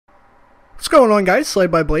going on, guys?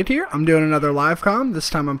 Slayed by Blade here. I'm doing another live comm. This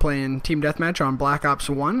time I'm playing Team Deathmatch on Black Ops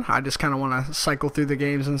 1. I just kind of want to cycle through the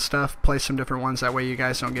games and stuff, play some different ones, that way you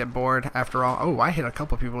guys don't get bored. After all, oh, I hit a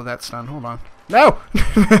couple people with that stun. Hold on. No!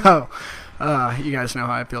 No! You guys know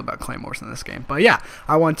how I feel about claymores in this game. But yeah,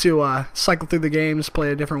 I want to cycle through the games,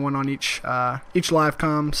 play a different one on each live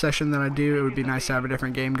comm session that I do. It would be nice to have a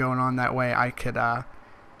different game going on. That way I could,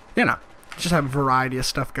 you know, just have a variety of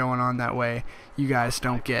stuff going on. That way you guys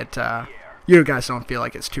don't get, you guys don't feel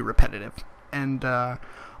like it's too repetitive. And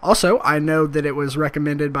also, I know that it was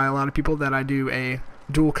recommended by a lot of people that I do a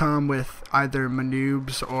dual comm with either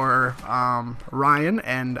Manoobs or Ryan,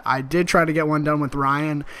 and I did try to get one done with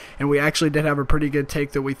Ryan, and we actually did have a pretty good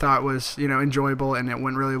take that we thought was, you know, enjoyable, and it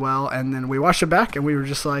went really well. And then we watched it back, and we were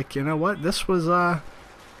just like, you know what, this was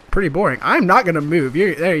pretty boring. I'm not gonna move.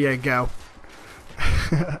 There you go.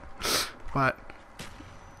 But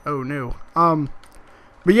oh no.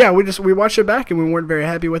 But yeah, we watched it back and we weren't very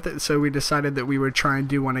happy with it, so we decided that we would try and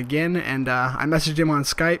do one again. And I messaged him on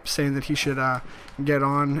Skype saying that he should get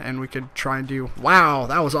on and we could try and do. Wow,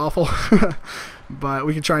 that was awful. But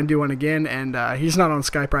we could try and do one again, and he's not on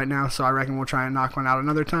Skype right now, so I reckon we'll try and knock one out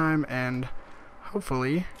another time. And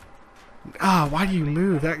hopefully, why do you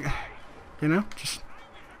move? That, you know, just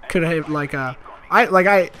could have like I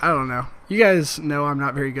don't know. You guys know I'm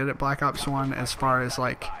not very good at Black Ops 1 as far as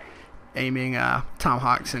like aiming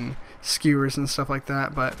tomahawks and skewers and stuff like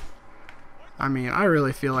that, but I mean, I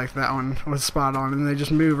really feel like that one was spot on, and they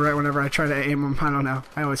just move right whenever I try to aim them. I don't know,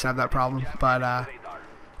 I always have that problem. But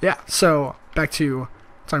yeah, so back to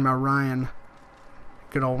talking about Ryan,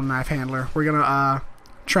 good old knife handler. We're gonna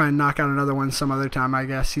try and knock out another one some other time, I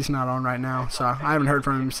guess. He's not on right now, so I haven't heard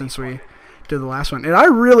from him since we did the last one, and I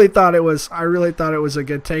really thought it was a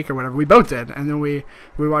good take or whatever. We both did, and then we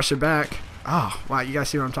watched it back. Oh wow, you guys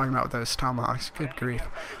see what I'm talking about with those tomahawks? Good grief.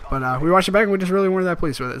 But we watched it back and we just really weren't that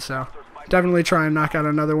pleased with it, so definitely try and knock out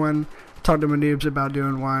another one. Talk to my noobs about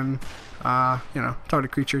doing one. You know, talk to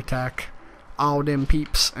Creature Attack, all them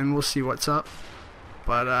peeps, and we'll see what's up.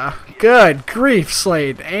 But good grief,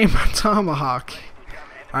 Slade, aim a tomahawk.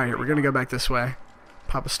 Alright, we're gonna go back this way.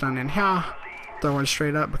 Pop a stun in here, throw one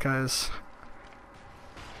straight up because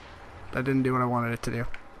that didn't do what I wanted it to do.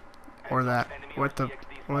 Or that. What the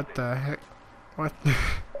heck? What?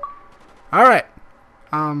 Alright.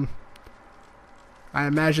 I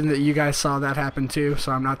imagine that you guys saw that happen too,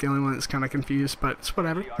 so I'm not the only one that's kind of confused, but it's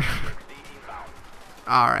whatever.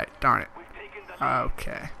 Alright, darn it.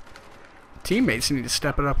 Okay. Teammates need to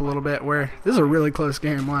step it up a little bit. This is a really close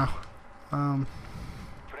game, wow.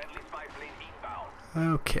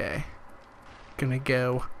 Okay. Gonna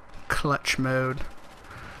go clutch mode.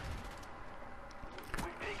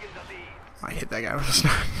 I hit that guy with a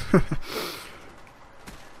stun.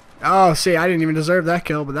 Oh, see, I didn't even deserve that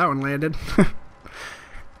kill, but that one landed.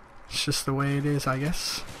 It's just the way it is, I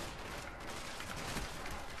guess.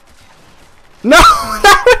 No!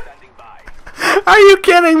 Are you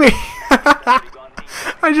kidding me?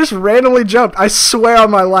 I just randomly jumped. I swear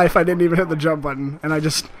on my life I didn't even hit the jump button. And I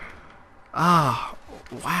just... wow.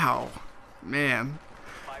 Man.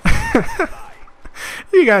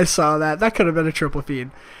 You guys saw that. That could have been a triple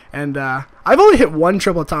feed. And I've only hit one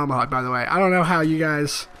triple tomahawk, by the way. I don't know how you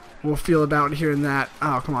guys will feel about hearing that.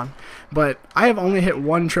 Oh, come on. But I have only hit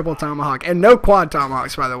one triple tomahawk, and no quad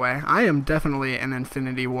tomahawks, by the way. I am definitely an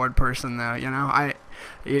Infinity Ward person, though. You know, I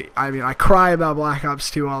mean, I cry about Black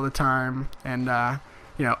Ops 2 all the time, and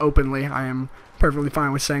you know, openly, I am perfectly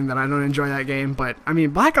fine with saying that I don't enjoy that game. But I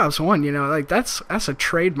mean, Black Ops 1, you know, like that's a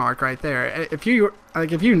trademark right there. If you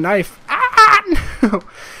knife, no.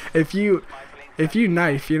 If you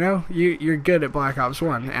knife, you know, you're good at Black Ops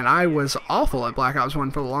 1, and I was awful at Black Ops 1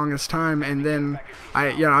 for the longest time, and then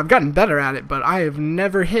I've gotten better at it, but I have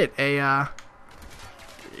never hit a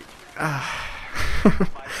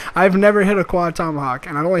I've never hit a quad tomahawk,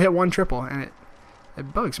 and I've only hit one triple, and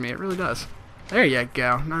it bugs me. It really does. There you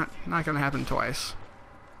go. Not gonna happen twice.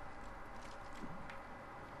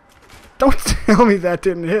 Don't tell me that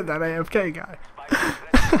didn't hit that AFK guy.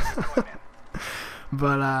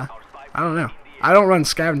 But I don't know. I don't run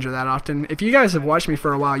Scavenger that often. If you guys have watched me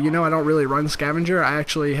for a while, you know I don't really run Scavenger. I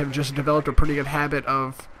actually have just developed a pretty good habit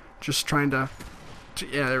of just trying to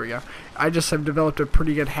yeah, there we go. I just have developed a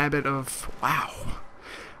pretty good habit of,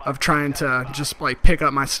 of trying to just like pick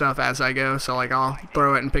up my stuff as I go. So like I'll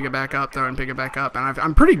throw it and pick it back up, throw it and pick it back up, and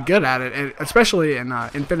I'm pretty good at it, and especially in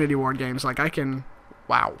Infinity Ward games. Like I can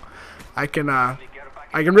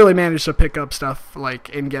I can really manage to pick up stuff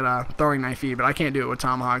like and get a throwing knife feed, but I can't do it with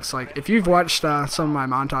tomahawks. Like if you've watched some of my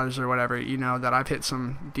montages or whatever, you know that I've hit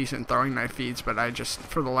some decent throwing knife feeds, but I just,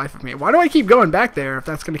 for the life of me, why do I keep going back there if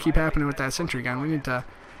that's going to keep happening with that sentry gun? We need to,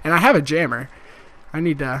 and I have a jammer. I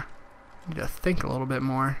need to think a little bit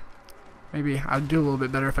more. Maybe I'd do a little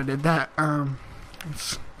bit better if I did that.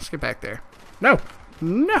 Let's get back there. No,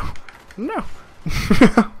 no, no.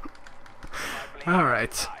 All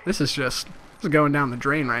right, this is going down the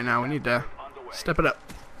drain right now. We need to step it up.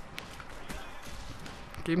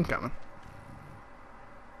 Keep them coming.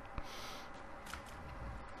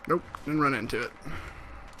 Nope, didn't run into it.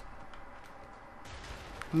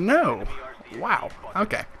 No. Wow.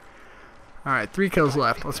 Okay. All right, 3 kills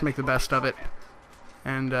left. Let's make the best of it.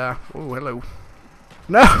 And oh, hello.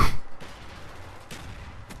 No.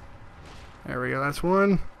 There we go. That's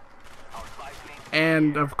 1.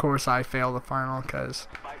 And of course, I fail the final because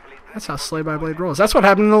that's how Slay by Blade rolls. That's what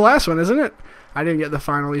happened in the last one, isn't it? I didn't get the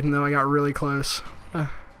final even though I got really close.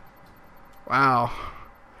 Wow.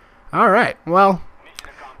 Alright, well,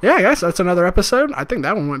 yeah, guys, that's another episode. I think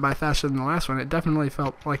that one went by faster than the last one. It definitely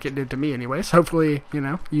felt like it did to me anyways. Hopefully, you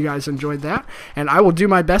know, you guys enjoyed that. And I will do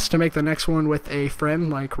my best to make the next one with a friend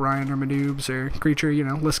like Ryan or Manoobs or Creature, you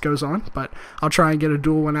know, list goes on. But I'll try and get a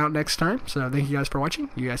dual one out next time. So thank you guys for watching.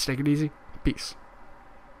 You guys take it easy. Peace.